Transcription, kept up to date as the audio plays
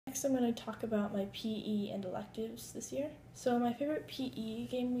Next I'm going to talk about my PE and electives this year. So my favorite PE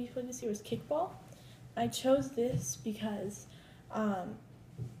game we played this year was kickball. I chose this because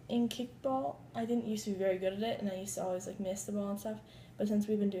in kickball I didn't used to be very good at it, and I used to always miss the ball and stuff. But since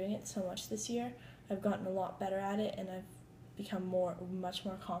we've been doing it so much this year, I've gotten a lot better at it, and I've become much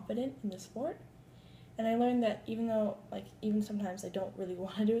more confident in the sport. And I learned that even though even sometimes I don't really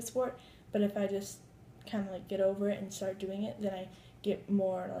want to do a sport, but if I just kind of get over it and start doing it, then I get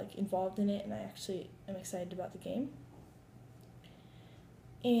more involved in it, and I actually am excited about the game.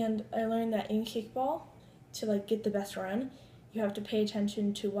 And I learned that in kickball, to get the best run, you have to pay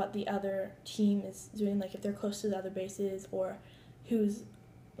attention to what the other team is doing, if they're close to the other bases, or who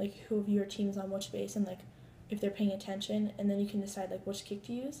of your team is on which base, and if they're paying attention, and then you can decide which kick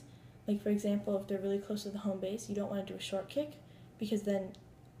to use. For example, if they're really close to the home base, you don't want to do a short kick because then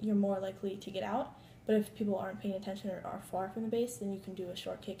you're more likely to get out. But if people aren't paying attention or are far from the base, then you can do a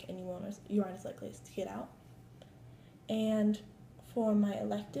short kick and you aren't as likely to get out. And for my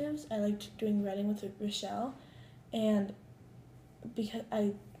electives, I liked doing writing with Rochelle, and because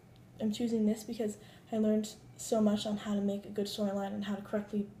I'm choosing this because I learned so much on how to make a good storyline and how to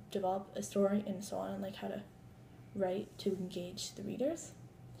correctly develop a story and so on, and how to write to engage the readers.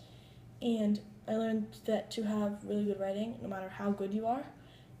 And I learned that to have really good writing, no matter how good you are,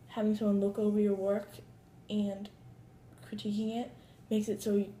 having someone look over your work and critiquing it makes it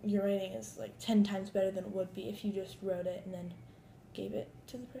so your writing is 10 times better than it would be if you just wrote it and then gave it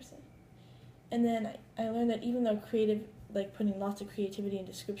to the person. And then I learned that even though putting lots of creativity and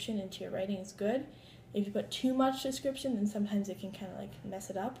description into your writing is good, if you put too much description, then sometimes it can kind of mess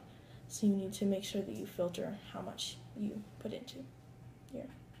it up. So you need to make sure that you filter how much you put into your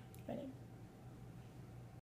writing.